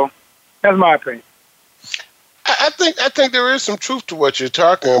for him. So that's my opinion. I think there is some truth to what you're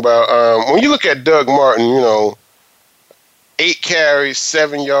talking about. When you look at Doug Martin, 8 carries,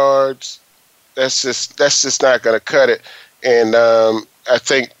 7 yards. That's just not going to cut it. And I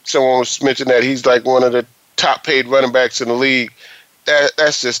think someone was mentioning that he's like one of the top paid running backs in the league.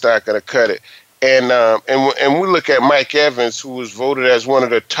 That's just not going to cut it. And we look at Mike Evans, who was voted as one of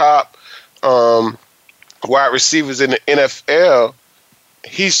the top wide receivers in the NFL.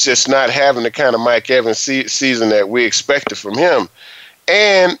 He's just not having the kind of Mike Evans season that we expected from him.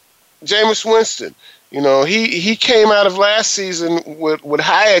 And Jameis Winston, he came out of last season with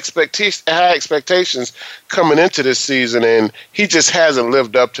high expectations coming into this season, and he just hasn't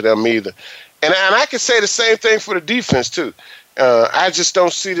lived up to them either. And I can say the same thing for the defense too. I just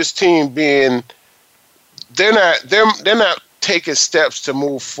don't see this team being. They're not taking steps to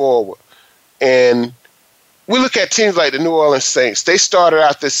move forward. And we look at teams like the New Orleans Saints. They started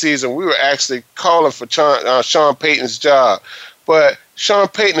out this season. We were actually calling for Sean Payton's job, but Sean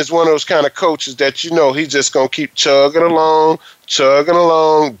Payton is one of those kind of coaches that he's just gonna keep chugging along,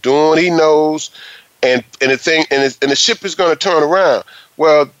 doing what he knows, and the ship is gonna turn around.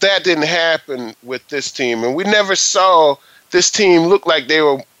 Well, that didn't happen with this team, and we never saw this team look like they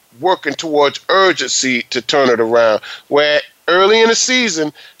were working towards urgency to turn it around. Where early in the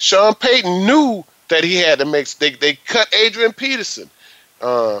season, Sean Payton knew that he had to make. They cut Adrian Peterson,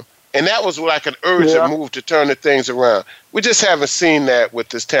 and that was like an urgent move to turn the things around. We just haven't seen that with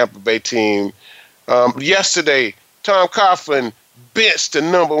this Tampa Bay team. Yesterday, Tom Coughlin benched the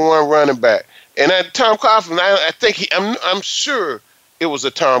number 1 running back, and Tom Coughlin, I think I'm sure it was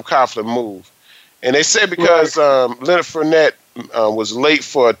a Tom Coughlin move. And they said because Leonard Fournette was late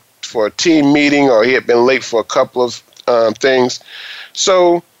for a team meeting, or he had been late for a couple of things.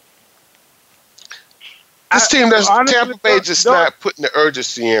 So this team, Tampa Bay, just not putting the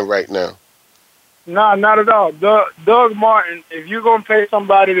urgency in right now. No, not at all. Doug Martin, if you're going to pay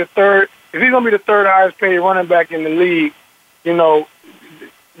somebody if he's going to be the 3rd highest paid running back in the league, there's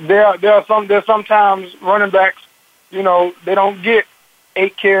sometimes running backs, they don't get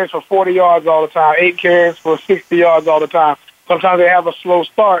 8 carries for 40 yards all the time, 8 carries for 60 yards all the time. Sometimes they have a slow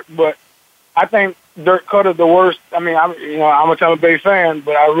start, but I think Dirk Cutter's the worst. I mean, I'm a Tampa Bay fan,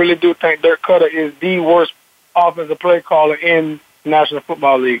 but I really do think Dirk Cutter is the worst offensive play caller in the National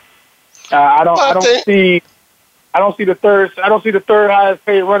Football League. I don't see the third highest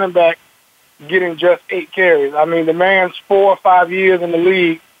paid running back getting just 8 carries. I mean, the man's 4 or 5 years in the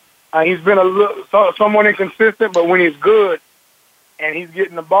league. He's been somewhat inconsistent, but when he's good and he's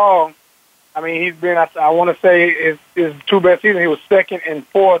getting the ball, I mean, he's been, I want to say his 2 best seasons, he was 2nd and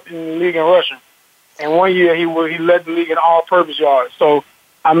 4th in the league in rushing. And 1 year he led the league in all-purpose yards. So,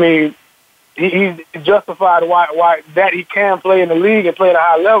 I mean, he's justified why that he can play in the league and play at a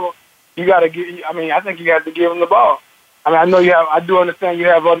high level. You got to give. I mean, I think you have to give him the ball. I mean, I do understand you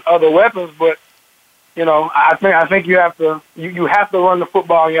have other weapons, but I think you have to run the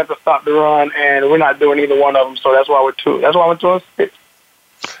football and you have to stop the run, and we're not doing either one of them. So that's why we're 2. That's why we're 2-6.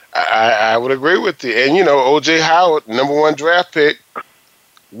 I would agree with you. And O.J. Howard, number 1 draft pick,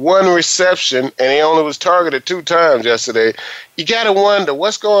 1 reception, and he only was targeted 2 times yesterday. You got to wonder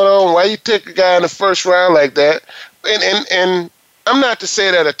what's going on. Why you take a guy in the first round like that? And I'm not to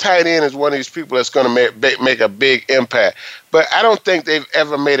say that a tight end is one of these people that's going to make a big impact, but I don't think they've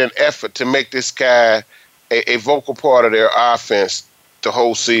ever made an effort to make this guy a vocal part of their offense the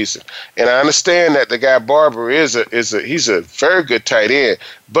whole season. And I understand that the guy Barber he's a very good tight end,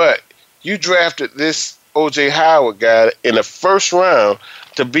 but you drafted this O.J. Howard guy in the first round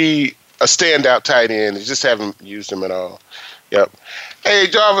to be a standout tight end. You just haven't used him at all. Yep. Hey,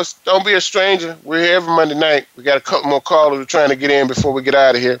 Jarvis, don't be a stranger. We're here every Monday night. We got a couple more callers we're trying to get in before we get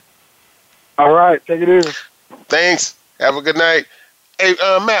out of here. All right. Take it easy. Thanks. Have a good night. Hey,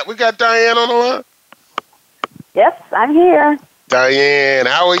 Matt, we got Diane on the line? Yes, I'm here. Diane,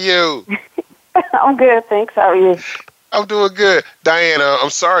 how are you? I'm good, thanks. How are you? I'm doing good. Diane, I'm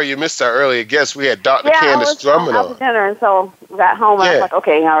sorry you missed our earlier guest. We had Dr. Candace Drummond on. I was at dinner, and so we got home, and I was like,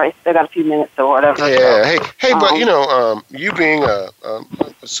 okay, all right, still got a few minutes or whatever. Yeah, hey, but you being a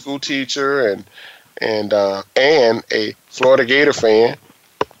school teacher and a Florida Gator fan,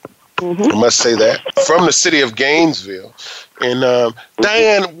 I must say that, from the city of Gainesville. And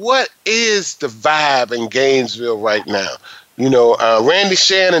Diane, what is the vibe in Gainesville right now? Randy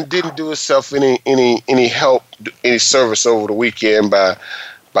Shannon didn't do himself any help, any service over the weekend by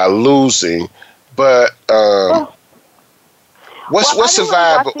losing. But what's the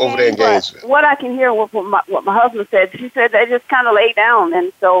vibe over there in Gainesville? What I can hear, what my husband said, she said they just kind of lay down,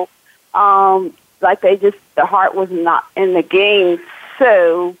 and so like the heart was not in the game.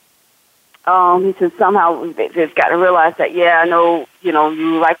 So he said somehow they've got to realize that, I know,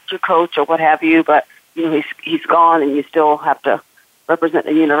 you liked your coach or what have you, but he's gone, and you still have to represent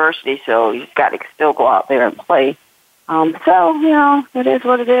the university, so you've got to still go out there and play. So, it is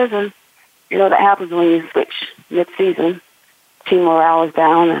what it is, and, that happens when you switch mid-season. Team morale is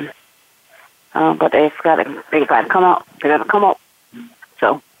down, and but they've got to come out. They got to come up.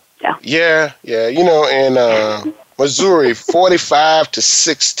 So, yeah. Yeah, in Missouri,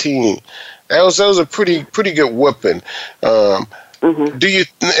 45-16. That was a pretty good whooping. Do you?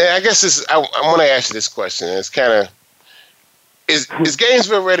 I guess I want to ask you this question. It's kind of is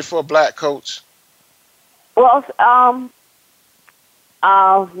Gainesville ready for a black coach? Well, well,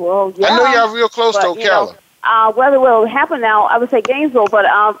 yeah. I know y'all real close to Ocala. Whether it will happen now, I would say Gainesville, but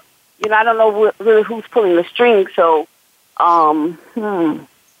I don't know really who's pulling the strings. So,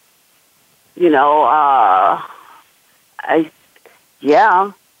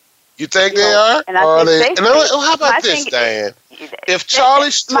 yeah. You think they are? And I think how about this, Diane? If Charlie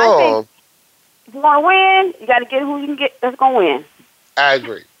Strong, if you want to win, you got to get who you can get that's going to win. I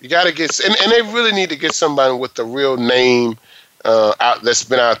agree. You got to get, and they really need to get somebody with the real name out that's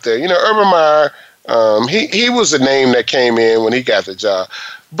been out there. Urban Meyer, he was a name that came in when he got the job,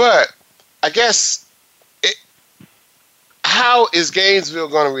 but I guess. How is Gainesville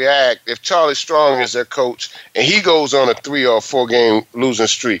going to react if Charlie Strong is their coach and he goes on a 3 or 4 game losing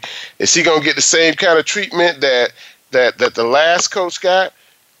streak? Is he going to get the same kind of treatment that the last coach got,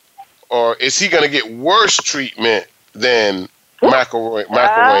 or is he going to get worse treatment than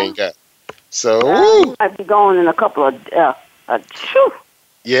McElwain got? So I'd be going in a couple of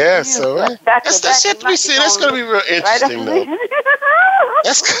yeah. So that's yet to be seen. That's going to be real interesting, though.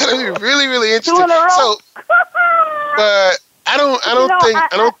 That's going to be really, really interesting. So. But I don't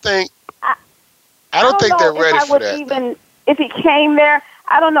think they're ready for that. Even if he came there,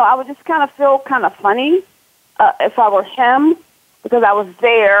 I don't know. I would just kind of feel kind of funny if I were him, because I was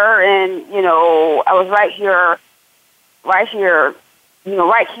there, and I was right here, right here.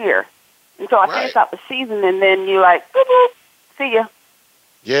 And so I finish out the season, and then you like, boop, boop, see ya.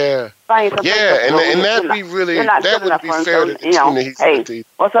 Yeah. Yeah, and that'd be really that would be fair to the team that he's hey,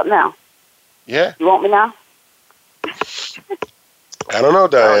 what's up now? Yeah. You want me now? I don't know,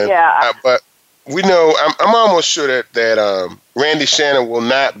 Diane. But we know. I'm almost sure that Randy Shannon will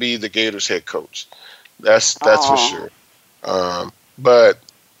not be the Gators head coach. That's for sure. But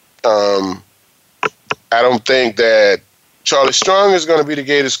I don't think that Charlie Strong is going to be the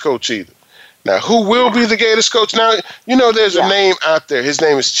Gators coach either. Now, who will be the Gators coach? Now, there's a name out there. His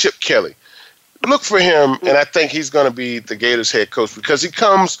name is Chip Kelly. Look for him, and I think he's going to be the Gators head coach because he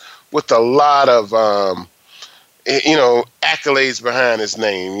comes with a lot of accolades behind his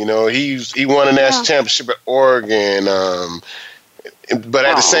name. He won a national championship at Oregon. But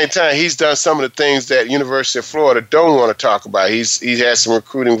at the same time, he's done some of the things that University of Florida don't want to talk about. He had some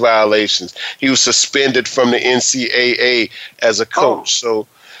recruiting violations. He was suspended from the NCAA as a coach. So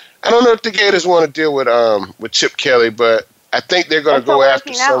I don't know if the Gators want to deal with Chip Kelly, but I think they're going to go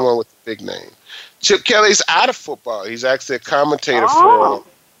after someone with a big name. Chip Kelly's out of football. He's actually a commentator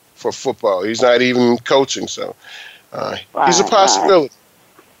for football. He's not even coaching, so he's a possibility.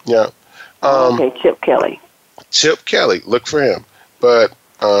 Yeah. Okay, Chip Kelly. Chip Kelly. Look for him. But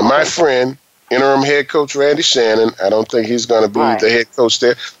my friend, interim head coach Randy Shannon, I don't think he's going to be the head coach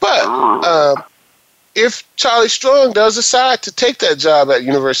there. But if Charlie Strong does decide to take that job at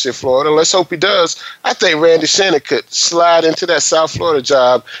University of Florida, let's hope he does, I think Randy Shannon could slide into that South Florida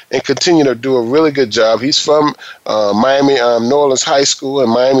job and continue to do a really good job. He's from Miami, New Orleans High School in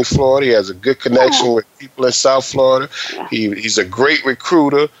Miami, Florida. He has a good connection with people in South Florida. He's a great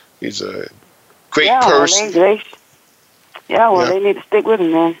recruiter. He's a great person. They need to stick with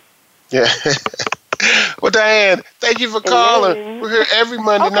him, man. Yeah. Well, Diane, thank you for calling. We're here every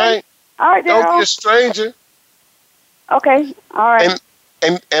Monday night. All right, Darryl. Don't be a stranger. Okay. All right.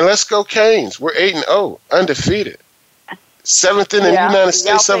 And let's go Canes. We're 8-0, undefeated. 7th in the United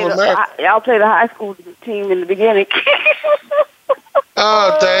States of America. Y'all play the high school team in the beginning.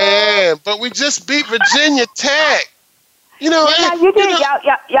 Oh, Diane. But we just beat Virginia Tech. You know, you did.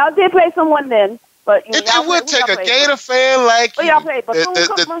 Y'all did play someone then. But it would take a Gator fan like you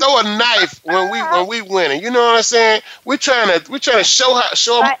to throw a knife when we win. And you know what I'm saying? We're trying to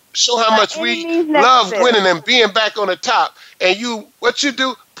show how much we love winning and being back on the top. And what you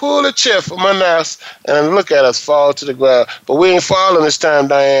do? Pull a chair from my house and look at us fall to the ground. But we ain't falling this time,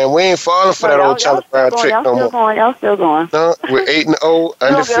 Diane. We ain't falling for that old Charlie Brown trick no more. Y'all still going. No, we're 8-0,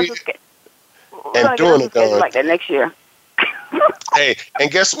 undefeated, and doing it going like that next year. Hey, and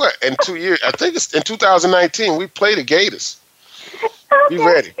guess what? In 2 years, I think it's in 2019, we play the Gators. Be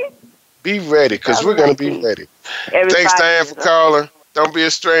ready. Be ready, because we're going to be ready. Thanks, Diane, for calling. Don't be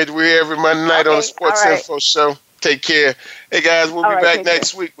a stranger. We're here every Monday night on the Sports Info Show. Take care. Hey, guys, we'll be back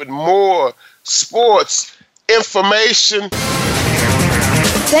next week with more sports information.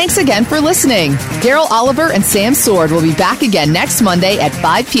 Thanks again for listening. Darryl Oliver and Sam Sword will be back again next Monday at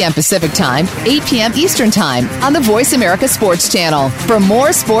 5 p.m. Pacific Time, 8 p.m. Eastern Time on the Voice America Sports Channel for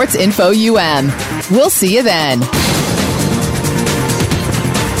more Sports Info UM. We'll see you then.